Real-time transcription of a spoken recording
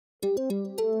So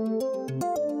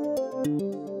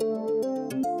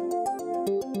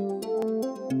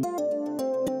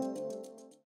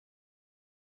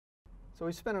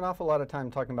we spent an awful lot of time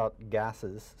talking about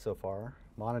gases so far.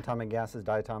 Monatomic gases,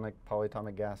 diatomic,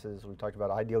 polyatomic gases. We talked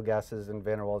about ideal gases and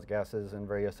van der Waals gases and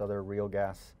various other real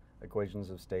gas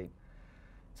equations of state.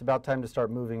 It's about time to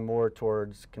start moving more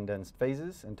towards condensed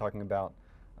phases and talking about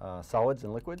solids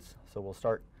and liquids. So we'll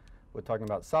start with talking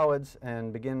about solids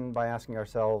and begin by asking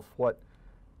ourselves what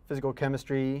physical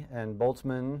chemistry and the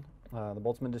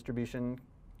Boltzmann distribution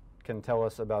can tell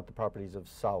us about the properties of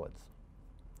solids.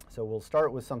 So we'll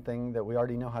start with something that we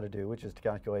already know how to do, which is to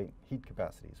calculate heat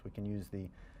capacities. We can use the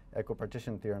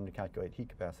equipartition theorem to calculate heat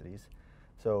capacities.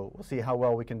 So we'll see how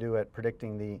well we can do at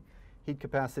predicting the heat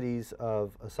capacities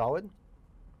of a solid.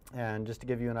 And just to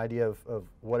give you an idea of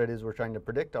what it is we're trying to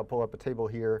predict, I'll pull up a table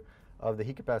here of the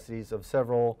heat capacities of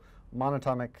several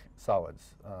monatomic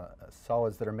solids,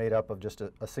 solids that are made up of just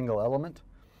a single element,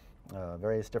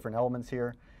 various different elements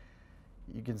here.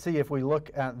 You can see if we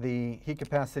look at the heat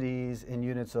capacities in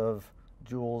units of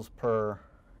joules per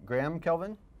gram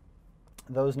Kelvin,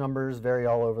 those numbers vary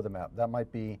all over the map. That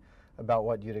might be about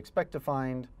what you'd expect to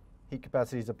find. Heat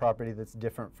capacity is a property that's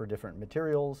different for different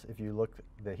materials. If you look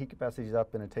the heat capacities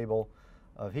up in a table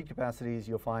of heat capacities,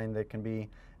 you'll find that can be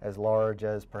as large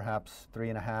as perhaps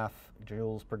 3.5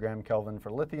 joules per gram Kelvin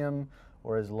for lithium,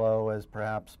 or as low as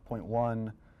perhaps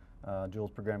 0.1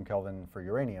 joules per gram Kelvin for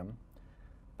uranium.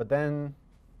 But then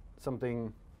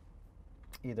something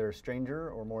either stranger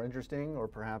or more interesting or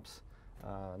perhaps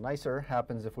nicer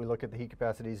happens if we look at the heat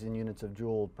capacities in units of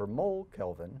joule per mole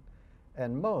Kelvin.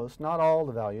 And most, not all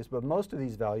the values, but most of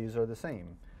these values are the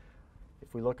same.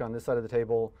 If we look on this side of the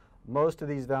table, most of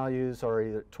these values are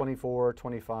either 24,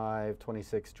 25,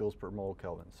 26 joules per mole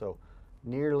Kelvin. So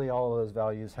nearly all of those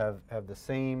values have the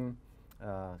same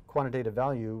quantitative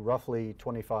value, roughly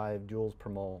 25 joules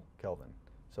per mole Kelvin.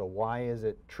 So why is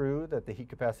it true that the heat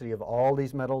capacity of all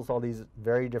these metals, all these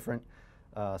very different,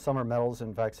 some are metals,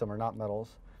 in fact some are not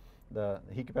metals, the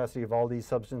heat capacity of all these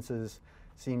substances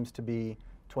seems to be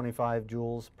 25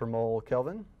 joules per mole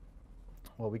Kelvin?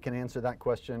 Well, we can answer that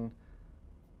question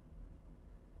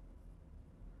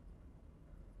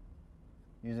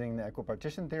using the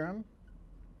equipartition theorem,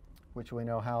 which we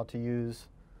know how to use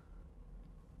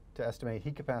to estimate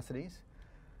heat capacities.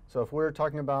 So if we're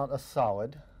talking about a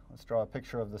solid, let's draw a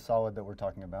picture of the solid that we're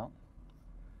talking about.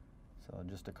 So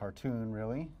just a cartoon,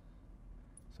 really.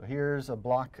 So here's a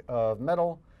block of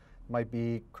metal. It might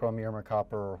be chromium or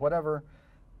copper or whatever.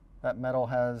 That metal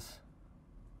has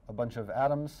a bunch of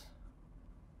atoms.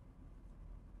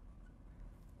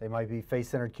 They might be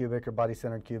face-centered cubic or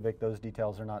body-centered cubic. Those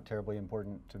details are not terribly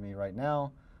important to me right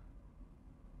now.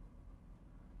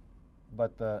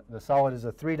 But the solid is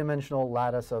a three-dimensional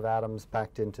lattice of atoms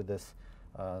packed into this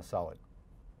solid.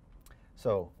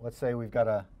 So let's say we've got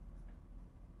a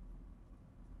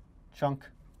chunk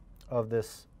of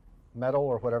this metal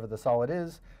or whatever the solid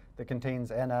is that contains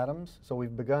n atoms. So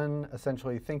we've begun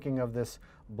essentially thinking of this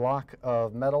block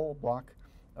of metal, block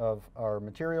of our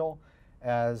material,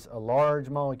 as a large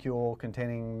molecule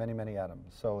containing many, many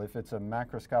atoms. So if it's a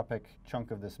macroscopic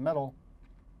chunk of this metal,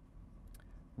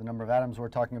 the number of atoms we're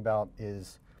talking about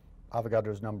is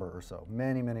Avogadro's number or so.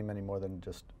 Many, many, many more than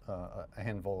just a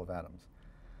handful of atoms.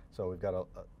 So we've got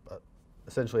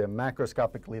essentially a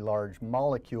macroscopically large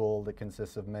molecule that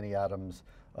consists of many atoms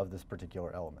of this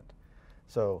particular element.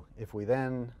 So if we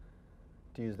then,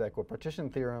 to use the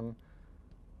equipartition theorem,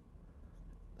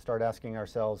 start asking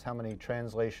ourselves how many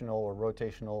translational or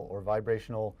rotational or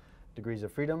vibrational degrees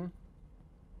of freedom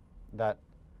that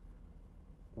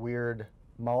weird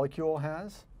molecule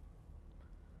has,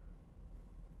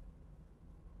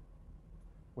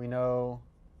 we know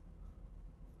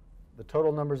the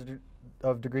total numbers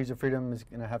of degrees of freedom is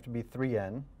going to have to be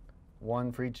 3n,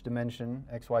 one for each dimension,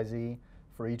 x, y, z,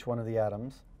 for each one of the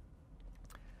atoms.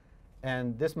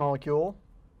 And this molecule,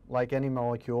 like any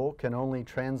molecule, can only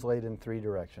translate in three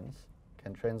directions,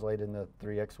 can translate in the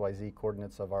 3 x, y, z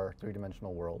coordinates of our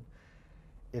three-dimensional world.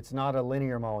 It's not a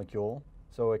linear molecule,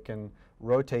 so it can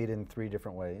rotate in three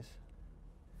different ways.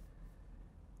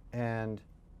 And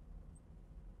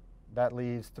that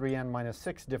leaves 3n minus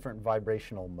 6 different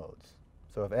vibrational modes.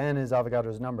 So if n is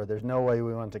Avogadro's number, there's no way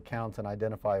we want to count and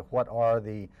identify what are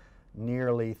the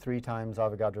nearly 3 times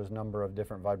Avogadro's number of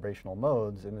different vibrational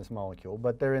modes in this molecule,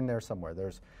 but they're in there somewhere.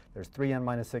 There's 3n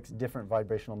minus 6 different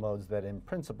vibrational modes that in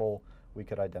principle we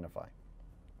could identify.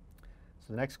 So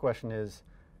the next question is,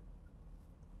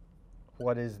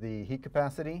 what is the heat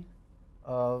capacity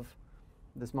of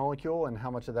this molecule, and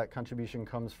how much of that contribution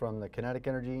comes from the kinetic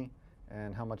energy,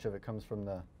 and how much of it comes from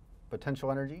the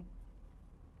potential energy.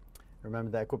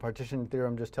 Remember, the equipartition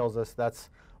theorem just tells us that's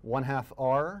 1/2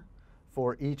 R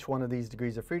for each one of these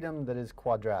degrees of freedom that is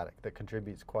quadratic, that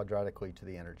contributes quadratically to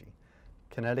the energy.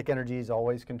 Kinetic energies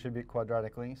always contribute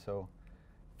quadratically, so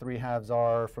 3/2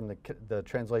 R from the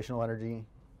translational energy,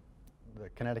 the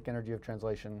kinetic energy of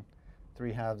translation,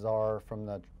 3/2 R from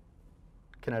the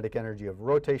kinetic energy of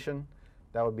rotation.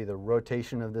 That would be the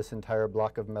rotation of this entire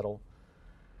block of metal.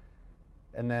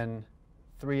 And then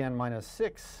 3n minus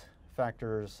 6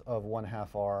 factors of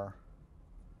 1/2 R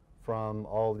from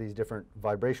all of these different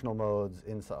vibrational modes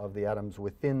of the atoms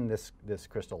within this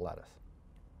crystal lattice.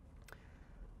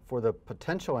 For the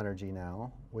potential energy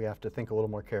now, we have to think a little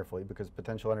more carefully because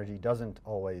potential energy doesn't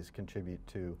always contribute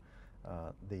to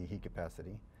the heat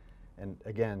capacity. And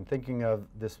again, thinking of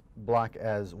this block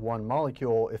as one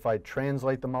molecule, if I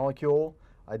translate the molecule,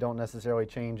 I don't necessarily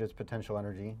change its potential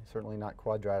energy, certainly not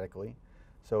quadratically.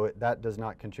 So that does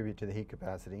not contribute to the heat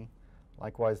capacity.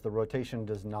 Likewise, the rotation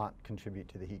does not contribute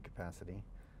to the heat capacity.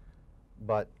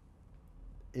 But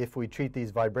if we treat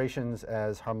these vibrations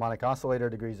as harmonic oscillator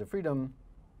degrees of freedom,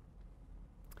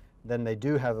 then they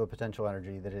do have a potential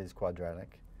energy that is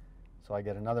quadratic. So I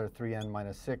get another 3n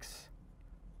minus 6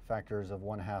 factors of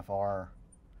 1/2 R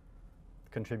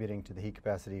contributing to the heat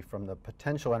capacity from the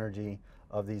potential energy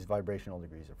of these vibrational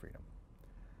degrees of freedom.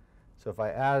 So if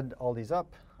I add all these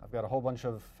up, I've got a whole bunch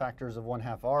of factors of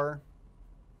 1/2 R.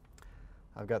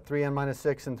 I've got 3n minus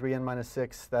 6 and 3n minus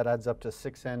 6. That adds up to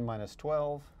 6n minus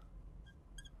 12.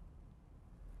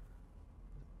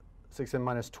 6n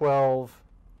minus 12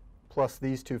 plus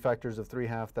these two factors of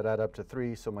 3/2 that add up to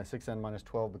 3. So my 6n minus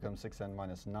 12 becomes 6n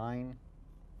minus 9.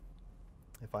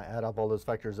 If I add up all those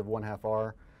factors of 1/2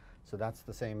 R, so that's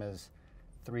the same as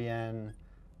 3n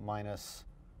minus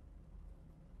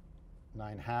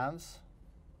 9/2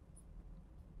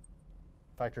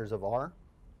 factors of R.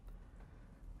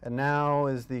 And now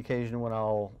is the occasion when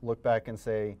I'll look back and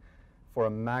say, for a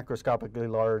macroscopically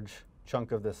large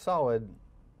chunk of this solid,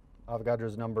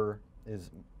 Avogadro's number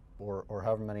is, or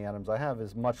however many atoms I have,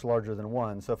 is much larger than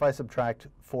 1. So if I subtract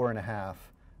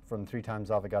 4.5 from 3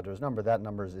 times Avogadro's number, that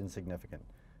number is insignificant.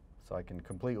 So I can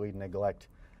completely neglect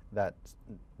that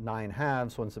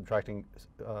 9/2 when subtracting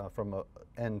from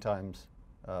n times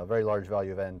a very large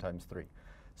value of n times 3.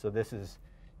 So this is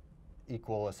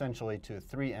equal essentially to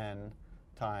 3n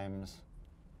times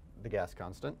the gas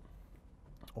constant,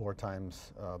 or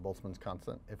times Boltzmann's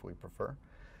constant if we prefer.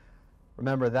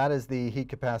 Remember, that is the heat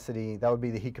capacity, that would be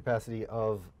the heat capacity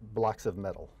of blocks of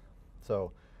metal.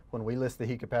 So when we list the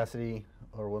heat capacity,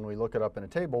 or when we look it up in a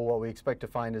table, what we expect to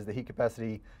find is the heat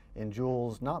capacity in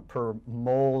joules, not per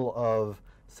mole of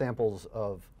samples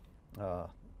of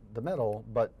the metal,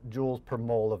 but joules per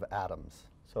mole of atoms.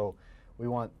 So we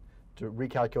want to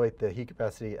recalculate the heat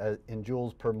capacity in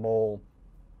joules per mole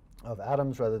of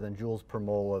atoms rather than joules per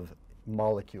mole of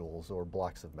molecules or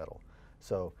blocks of metal.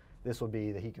 So this will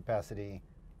be the heat capacity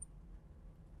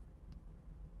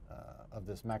of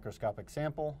this macroscopic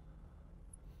sample,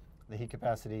 the heat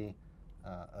capacity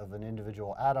of an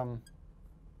individual atom.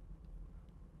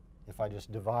 If I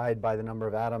just divide by the number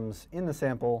of atoms in the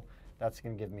sample, that's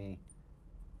going to give me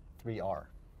 3R.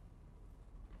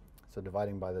 So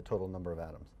dividing by the total number of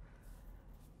atoms.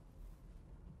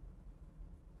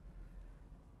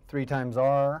 3 times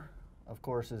R, of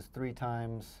course, is 3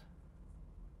 times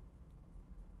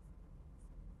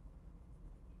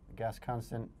the gas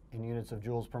constant in units of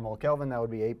joules per mole Kelvin. That would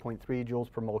be 8.3 joules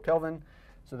per mole Kelvin.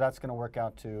 So that's going to work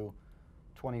out to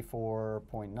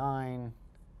 24.9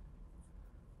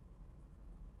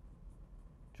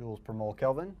 joules per mole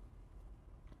Kelvin.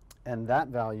 And that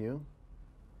value,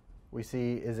 we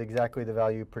see, is exactly the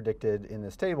value predicted in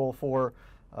this table for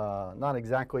not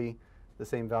exactly the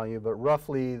same value, but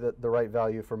roughly the right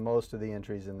value for most of the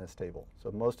entries in this table.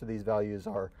 So most of these values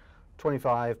are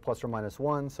 25 plus or minus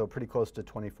 1, so pretty close to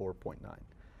 24.9.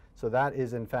 So that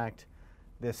is, in fact,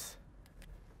 this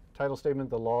title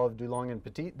statement, the law of Dulong and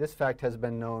Petit. This fact has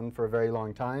been known for a very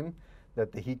long time,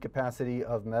 that the heat capacity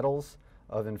of metals,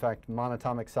 of in fact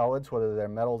monatomic solids, whether they're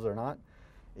metals or not,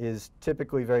 is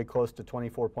typically very close to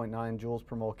 24.9 joules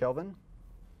per mole Kelvin.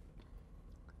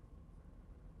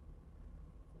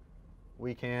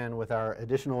 We can, with our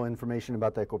additional information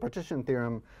about the equipartition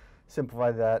theorem,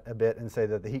 simplify that a bit and say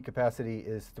that the heat capacity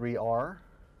is 3R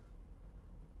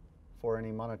for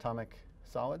any monatomic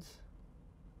solids.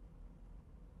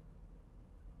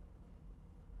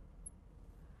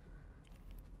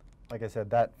 Like I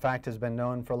said, that fact has been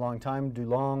known for a long time.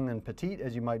 Dulong and Petit,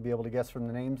 as you might be able to guess from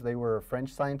the names, they were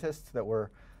French scientists that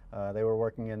were they were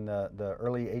working in the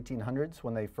early 1800s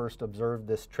when they first observed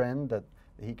this trend that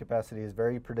The heat capacity is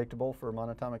very predictable for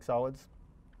monatomic solids,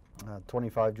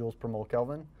 25 joules per mole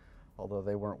Kelvin, although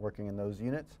they weren't working in those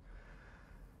units.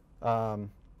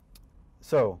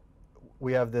 So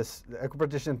we have this, the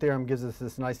equipartition theorem gives us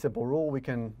this nice simple rule. We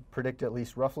can predict at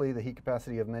least roughly the heat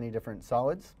capacity of many different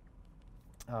solids.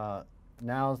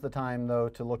 Now's the time, though,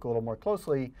 to look a little more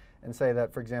closely and say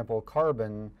that, for example,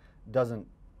 carbon doesn't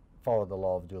follow the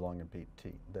law of Dulong and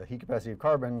Petit. The heat capacity of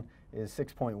carbon is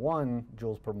 6.1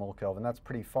 joules per mole Kelvin. That's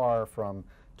pretty far from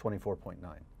 24.9.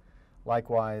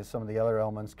 Likewise, some of the other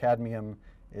elements, cadmium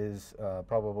is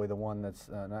probably the one that's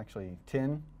actually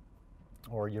tin,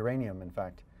 or uranium, in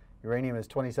fact. Uranium is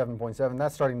 27.7.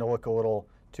 That's starting to look a little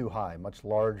too high, much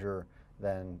larger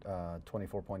than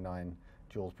 24.9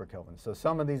 joules per Kelvin. So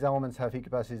some of these elements have heat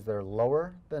capacities that are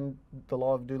lower than the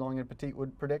law of Dulong and Petit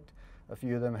would predict. A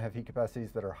few of them have heat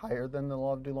capacities that are higher than the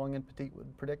law of Dulong and Petit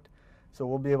would predict. So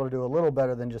we'll be able to do a little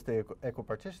better than just the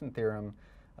equipartition theorem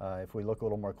if we look a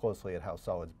little more closely at how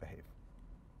solids behave.